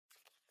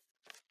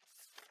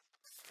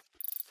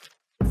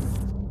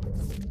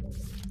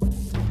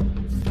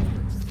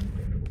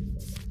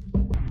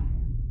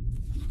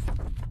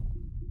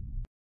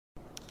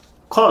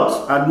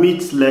Court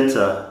admits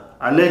letter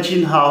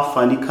alleging how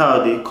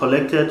Fani-Kayode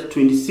collected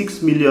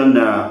 26 million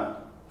naira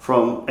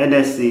from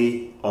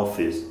NSA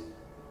Office.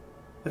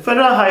 The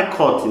Federal High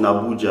Court in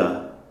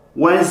Abuja,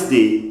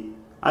 Wednesday,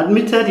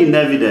 admitted in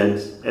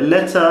evidence a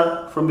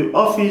letter from the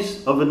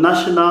Office of the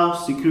National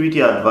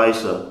Security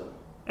Advisor,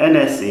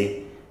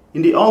 NSA,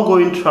 in the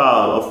ongoing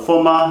trial of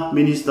former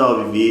Minister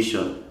of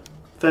Aviation,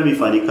 Femi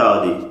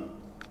Fani-Kayode.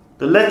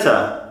 The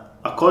letter,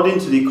 according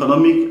to the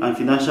Economic and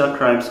Financial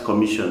Crimes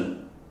Commission,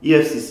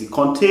 EFCC,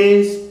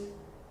 contains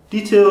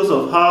details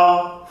of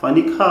how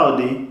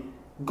Fani-Kayode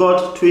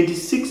got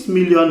 26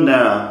 million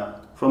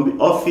naira from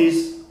the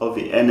office of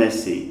the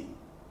NSA.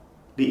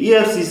 The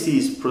EFCC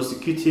is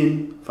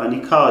prosecuting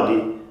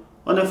Fani-Kayode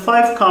on a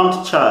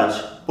 5-count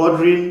charge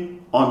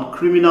bordering on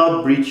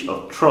criminal breach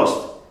of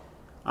trust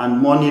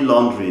and money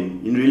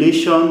laundering in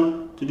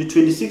relation to the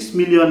 26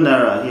 million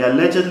naira he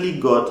allegedly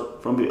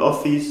got from the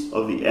office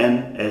of the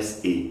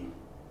NSA.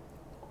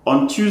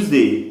 On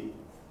Tuesday,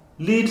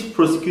 lead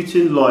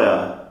prosecuting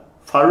lawyer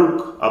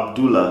Farouk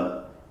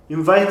Abdullah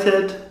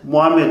invited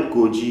Mohammed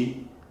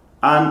Goji,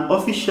 an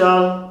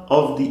official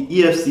of the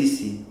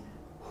EFCC,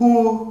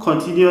 who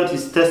continued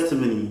his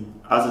testimony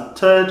as a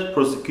third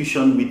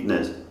prosecution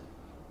witness.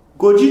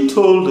 Goji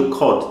told the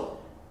court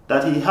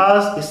that he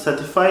has a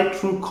certified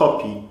true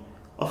copy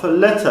of a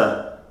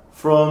letter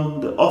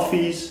from the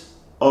office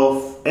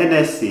of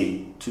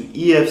NSA to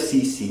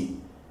EFCC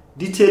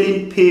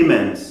detailing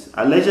payments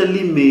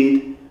allegedly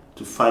made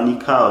to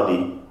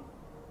Fani-Kayode.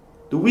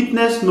 The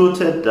witness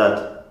noted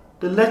that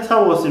the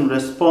letter was in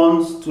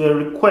response to a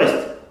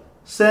request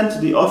sent to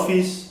the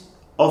office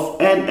of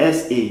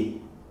NSA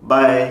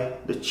by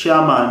the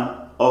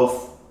chairman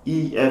of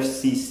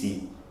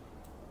EFCC.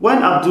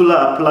 When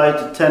Abdullah applied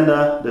to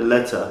tender the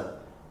letter,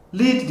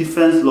 lead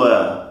defense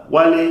lawyer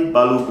Wale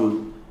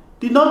Balogun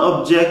did not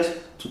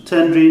object to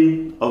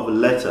tendering of the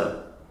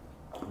letter.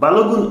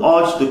 Balogun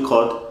urged the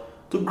court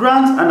to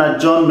grant an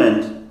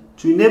adjournment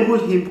to enable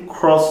him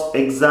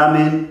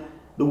cross-examine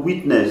the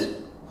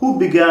witness who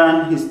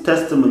began his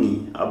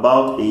testimony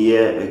about a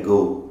year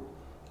ago.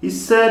 He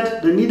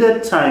said he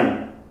needed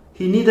time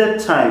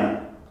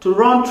to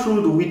run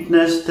through the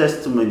witness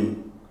testimony.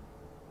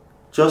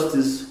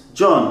 Justice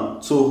John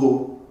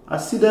Toho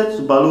acceded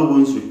to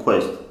Balogun's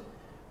request,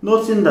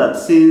 noting that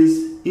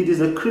since it is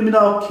a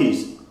criminal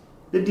case,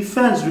 the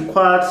defense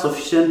required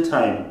sufficient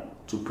time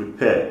to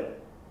prepare.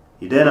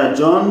 He then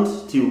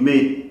adjourned till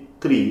May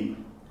 3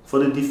 for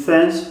the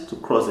defense to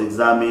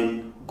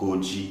cross-examine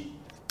Goji.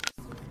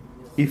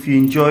 If you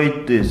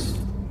enjoyed this,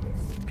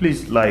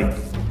 please like,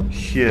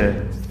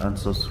 share and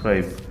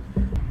subscribe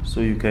so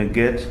you can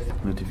get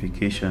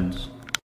notifications.